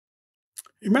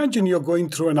Imagine you're going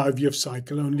through an IVF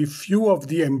cycle, only few of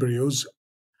the embryos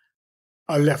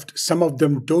are left. Some of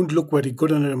them don't look very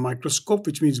good under a microscope,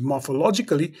 which means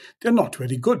morphologically they're not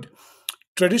very good.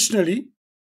 Traditionally,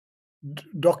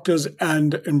 doctors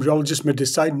and embryologists may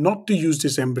decide not to use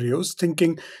these embryos,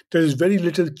 thinking there is very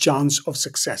little chance of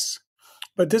success.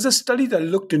 But there's a study that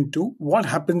looked into what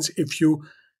happens if you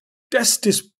test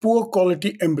these poor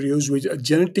quality embryos with a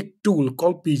genetic tool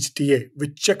called PGT-A,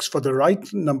 which checks for the right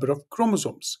number of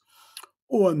chromosomes.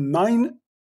 Over 9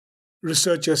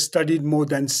 researchers studied more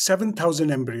than 7,000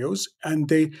 embryos and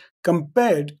they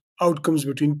compared outcomes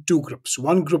between two groups.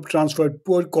 One group transferred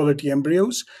poor quality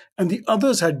embryos, and the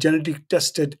others had genetic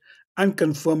tested and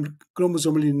confirmed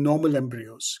chromosomally normal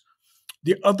embryos.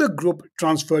 The other group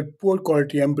transferred poor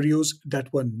quality embryos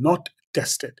that were not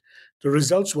tested. The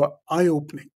results were eye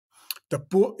opening.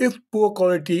 If poor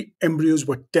quality embryos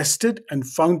were tested and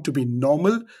found to be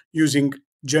normal using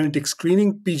genetic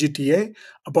screening PGT-A,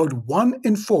 about 1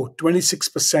 in 4,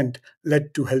 26%,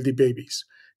 led to healthy babies.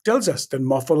 Tells us that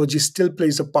morphology still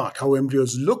plays a part. How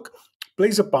embryos look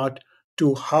plays a part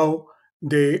to how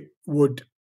they would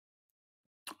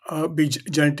be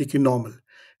genetically normal.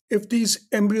 If these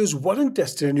embryos weren't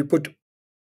tested and you put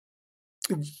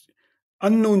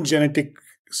unknown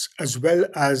genetics as well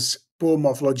as poor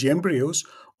morphology embryos,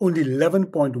 only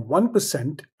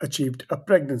 11.1% achieved a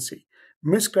pregnancy.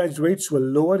 Miscarriage rates were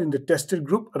lower in the tested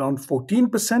group, around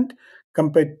 14%,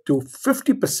 compared to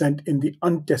 50% in the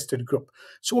untested group.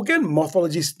 So, again,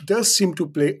 morphology does seem to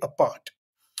play a part.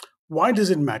 Why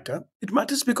does it matter? It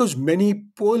matters because many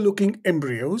poor looking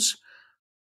embryos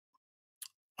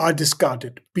are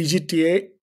discarded. PGT-A,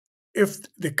 if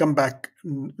they come back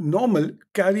normal,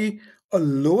 carry a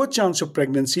lower chance of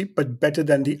pregnancy but better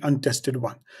than the untested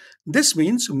one. This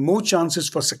means more chances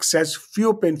for success,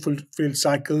 fewer painful failed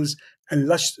cycles, and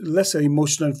lesser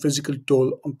emotional and physical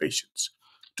toll on patients.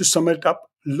 To sum it up,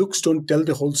 looks don't tell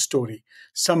the whole story.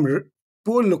 Some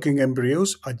poor looking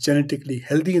embryos are genetically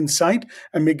healthy inside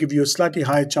and may give you a slightly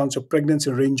higher chance of pregnancy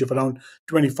in a range of around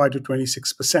 25 to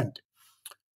 26%.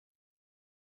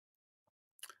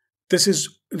 This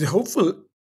is the hopeful,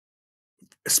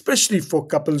 especially for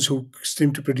couples who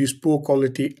seem to produce poor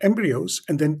quality embryos,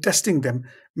 and then testing them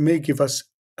may give us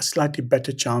a slightly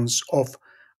better chance of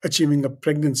achieving a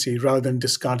pregnancy rather than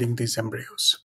discarding these embryos.